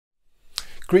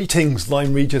Greetings,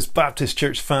 Lyme Regis Baptist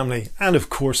Church family, and of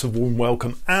course a warm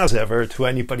welcome as ever to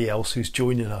anybody else who's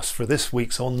joining us for this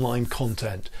week's online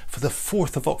content for the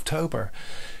 4th of October.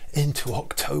 Into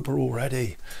October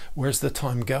already. Where's the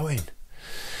time going?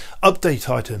 Update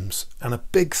items, and a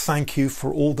big thank you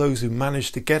for all those who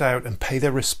managed to get out and pay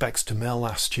their respects to Mel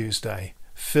last Tuesday.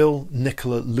 Phil,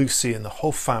 Nicola, Lucy and the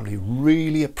whole family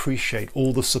really appreciate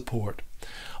all the support.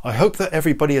 I hope that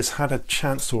everybody has had a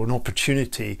chance or an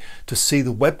opportunity to see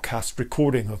the webcast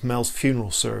recording of Mel's funeral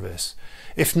service.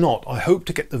 If not, I hope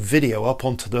to get the video up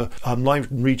onto the Lyme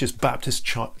Regis Baptist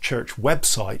Church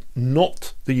website,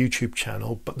 not the YouTube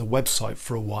channel, but the website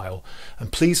for a while.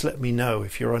 And please let me know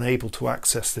if you're unable to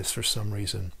access this for some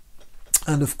reason.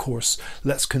 And of course,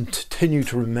 let's continue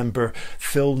to remember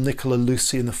Phil, Nicola,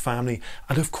 Lucy and the family,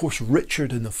 and of course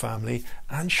Richard and the family,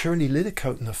 and Shirley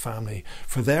Liddicoat and the family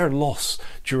for their loss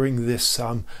during this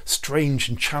strange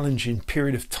and challenging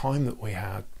period of time that we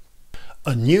had.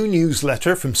 A new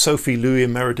newsletter from Sophie, Louis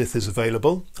and Meredith is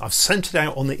available. I've sent it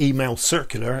out on the email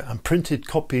circular and printed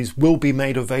copies will be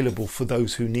made available for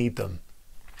those who need them.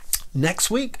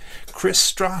 Next week, Chris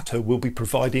Strata will be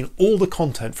providing all the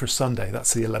content for Sunday,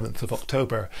 that's the 11th of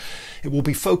October. It will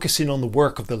be focusing on the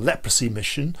work of the leprosy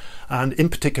mission and in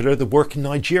particular the work in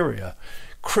Nigeria.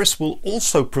 Chris will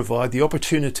also provide the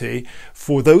opportunity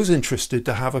for those interested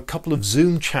to have a couple of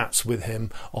Zoom chats with him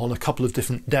on a couple of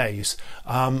different days.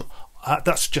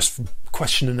 That's just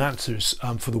question and answers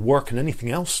for the work and anything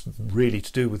else really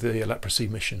to do with the leprosy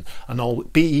mission. And I'll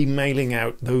be emailing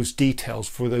out those details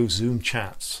for those Zoom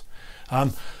chats.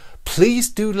 Please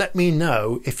do let me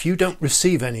know if you don't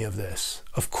receive any of this.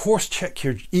 Of course, check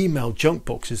your email junk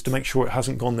boxes to make sure it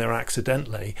hasn't gone there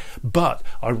accidentally, but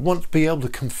I want to be able to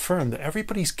confirm that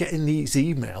everybody's getting these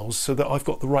emails so that I've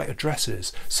got the right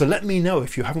addresses. So let me know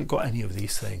if you haven't got any of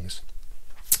these things.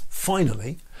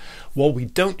 Finally, while we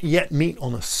don't yet meet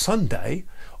on a Sunday,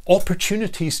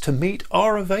 opportunities to meet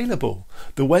are available.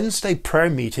 The Wednesday prayer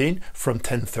meeting from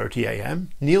 10:30 a.m,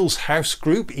 Neil's house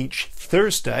group each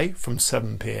Thursday from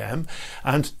 7 p.m,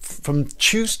 and from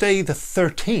Tuesday the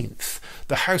 13th,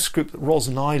 the house group that Ros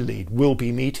and I lead will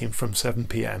be meeting from 7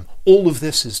 p.m. All of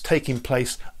this is taking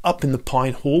place up in the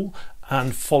Pine Hall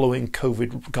and following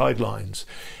COVID guidelines.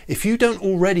 If you don't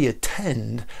already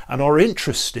attend and are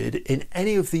interested in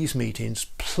any of these meetings,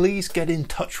 please get in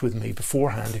touch with me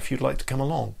beforehand if you'd like to come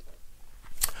along.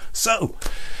 So,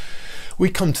 we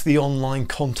come to the online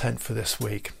content for this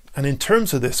week. And in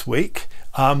terms of this week,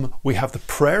 we have the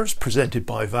prayers presented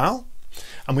by Val,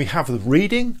 and we have the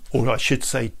reading, or I should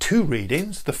say two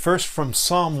readings. The first from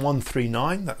Psalm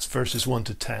 139, that's verses 1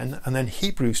 to 10, and then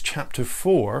Hebrews chapter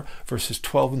 4, verses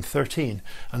 12 and 13.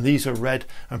 And these are read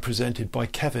and presented by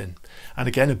Kevin. And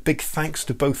again, a big thanks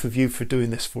to both of you for doing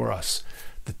this for us.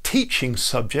 The teaching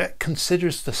subject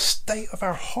considers the state of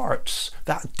our hearts,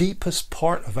 that deepest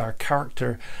part of our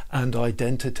character and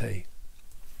identity.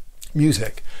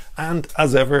 Music, and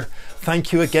as ever,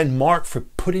 thank you again Mark for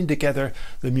putting together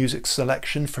the music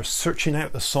selection, for searching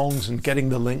out the songs and getting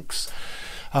the links.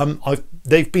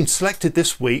 They've been selected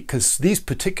this week because these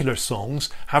particular songs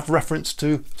have reference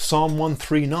to Psalm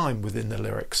 139 within the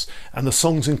lyrics, and the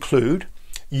songs include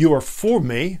You Are For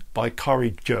Me by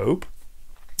Kari Jobe,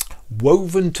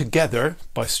 Woven Together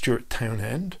by Stuart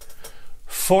Townend,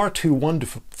 Far Too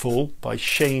Wonderful by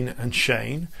Shane and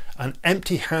Shane, and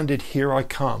Empty Handed Here I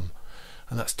Come,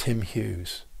 and that's Tim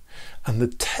Hughes. And the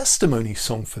testimony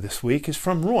song for this week is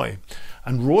from Roy,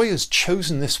 and Roy has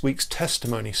chosen this week's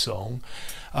testimony song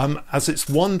as it's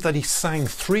one that he sang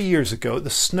 3 years ago at the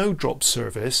Snowdrop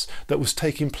service that was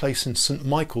taking place in St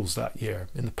Michael's that year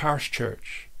in the parish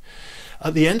church.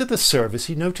 At the end of the service,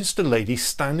 he noticed a lady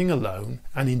standing alone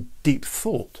and in deep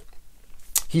thought.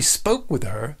 He spoke with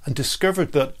her and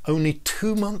discovered that only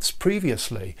 2 months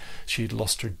previously she had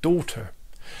lost her daughter.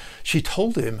 She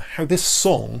told him how this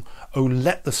song, Oh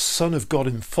Let the Son of God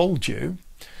Enfold You,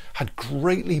 had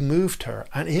greatly moved her,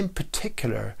 and in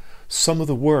particular some of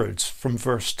the words from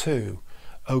verse 2,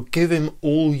 Oh give him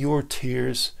all your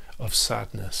tears of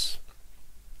sadness.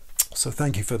 So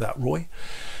thank you for that, Roy.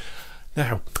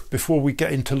 Now, before we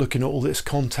get into looking at all this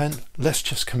content, let's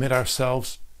just commit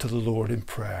ourselves to the Lord in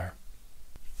prayer.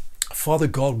 Father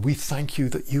God, we thank you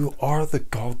that you are the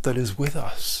God that is with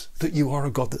us, that you are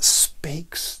a God that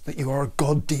speaks, that you are a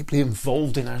God deeply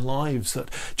involved in our lives, that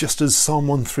just as Psalm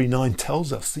 139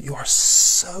 tells us, that you are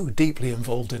so deeply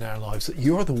involved in our lives, that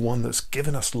you are the one that's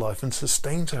given us life and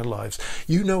sustains our lives.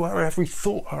 You know our every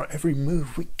thought, our every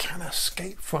move. We cannot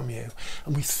escape from you.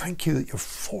 And we thank you that you're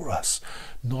for us,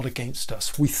 not against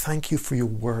us. We thank you for your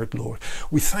word, Lord.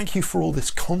 We thank you for all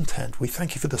this content. We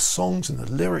thank you for the songs and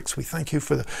the lyrics. We thank you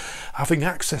for having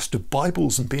access to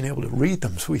Bibles and being able to read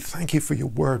them. So we thank you for your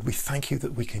word. We thank you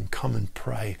that we can come and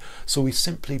pray. So we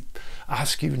simply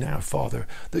ask you now, Father,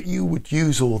 that you would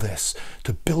use all this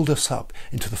to build us up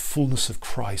into the fullness of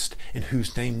Christ, in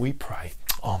whose name we pray.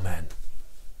 Amen.